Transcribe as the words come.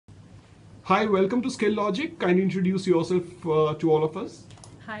Hi, welcome to Skillogic. Kindly introduce yourself to all of us.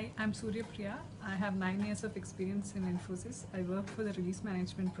 Hi, I'm SuryaPriya. I have 9 years of experience in INFOSYS. I work for the release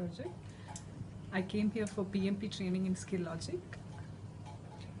management project. I came here for PMP training in Skillogic.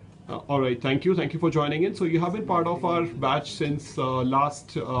 All right, thank you. Thank you for joining in. So you have been part of our batch since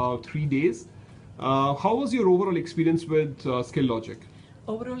last 3 days. How was your overall experience with Skillogic?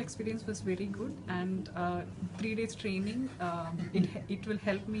 Overall experience was very good, and 3 days training, it will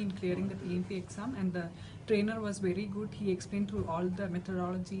help me in clearing the PMP exam, and the trainer was very good. He explained through all the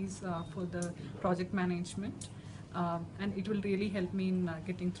methodologies for the project management, and it will really help me in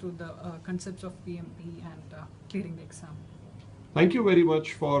getting through the concepts of PMP and clearing the exam. Thank you very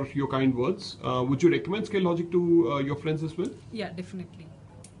much for your kind words. Would you recommend Skillogic to your friends as well? Yeah, definitely.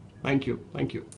 Thank you. Thank you.